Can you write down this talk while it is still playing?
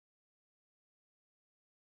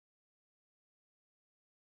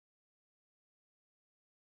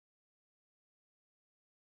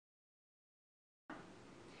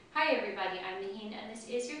Hi everybody, I'm Mahin and this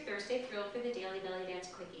is your Thursday thrill for the daily belly dance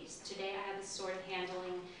quickies. Today I have a sword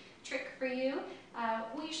handling trick for you.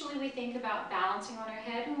 Usually we think about balancing on our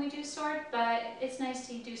head when we do sword, but it's nice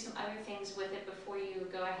to do some other things with it before you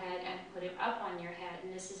go ahead and put it up on your head,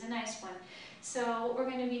 and this is a nice one. So what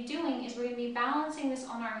we're going to be doing is we're going to be balancing this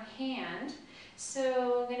on our hand.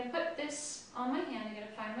 So I'm going to put this on my hand. I'm going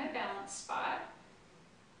to find my balance spot.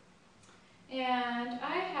 And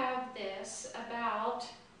I have this about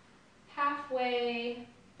halfway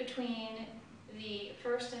between the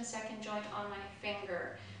first and second joint on my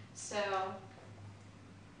finger. So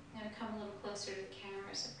I'm going to come a little closer to the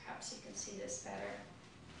camera so perhaps you can see this better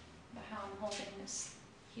about how I'm holding this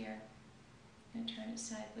here. I'm going to turn it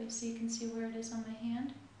sideways so you can see where it is on my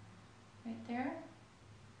hand. Right there.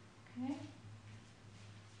 Okay.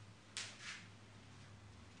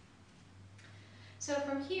 So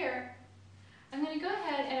from here, I'm going to go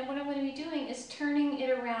ahead and what I'm going to be doing is turning it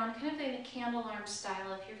around kind of in a candle arm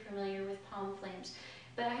style if you're familiar with palm flames.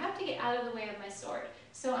 But I have to get out of the way of my sword.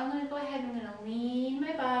 So I'm going to go ahead and I'm going to lean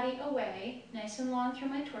my body away, nice and long through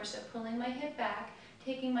my torso, pulling my hip back,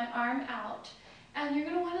 taking my arm out. And you're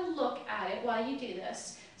going to want to look at it while you do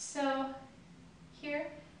this. So here,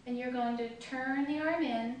 and you're going to turn the arm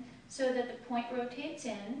in so that the point rotates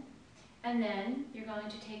in. And then you're going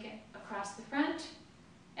to take it across the front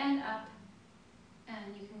and up.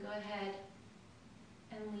 And you can go ahead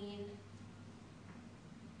and lean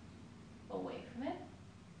away from it,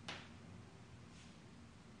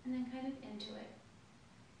 and then kind of into it,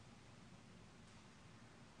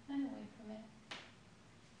 and away from it,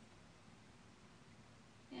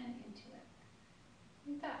 and into it,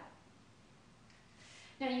 like that.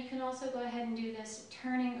 Now you can also go ahead and do this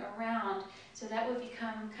turning around, so that would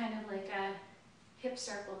become kind of like a hip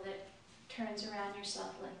circle that turns around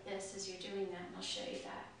yourself like this as you're doing that, and I'll show you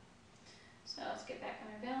that. So let's get back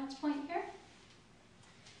on our balance point here.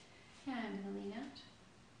 And I'm going to lean out,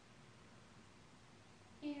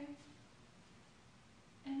 here,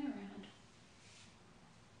 and around.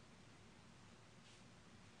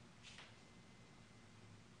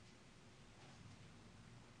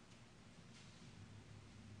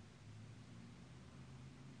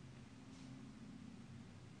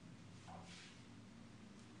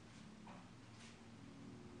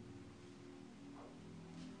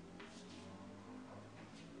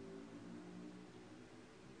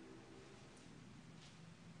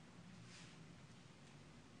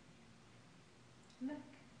 Back.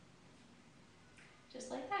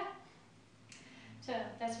 Just like that. So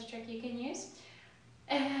that's a trick you can use.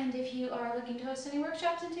 And if you are looking to host any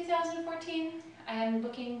workshops in 2014, I am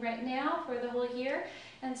booking right now for the whole year.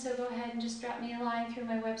 And so go ahead and just drop me a line through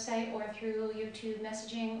my website or through YouTube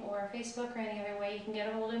messaging or Facebook or any other way you can get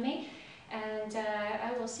a hold of me. And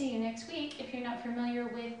I will see you next week. If you're not familiar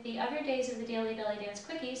with the other days of the Daily Belly Dance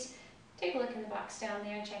Quickies, take a look in the box down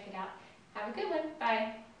there and check it out. Have a good one.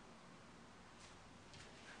 Bye.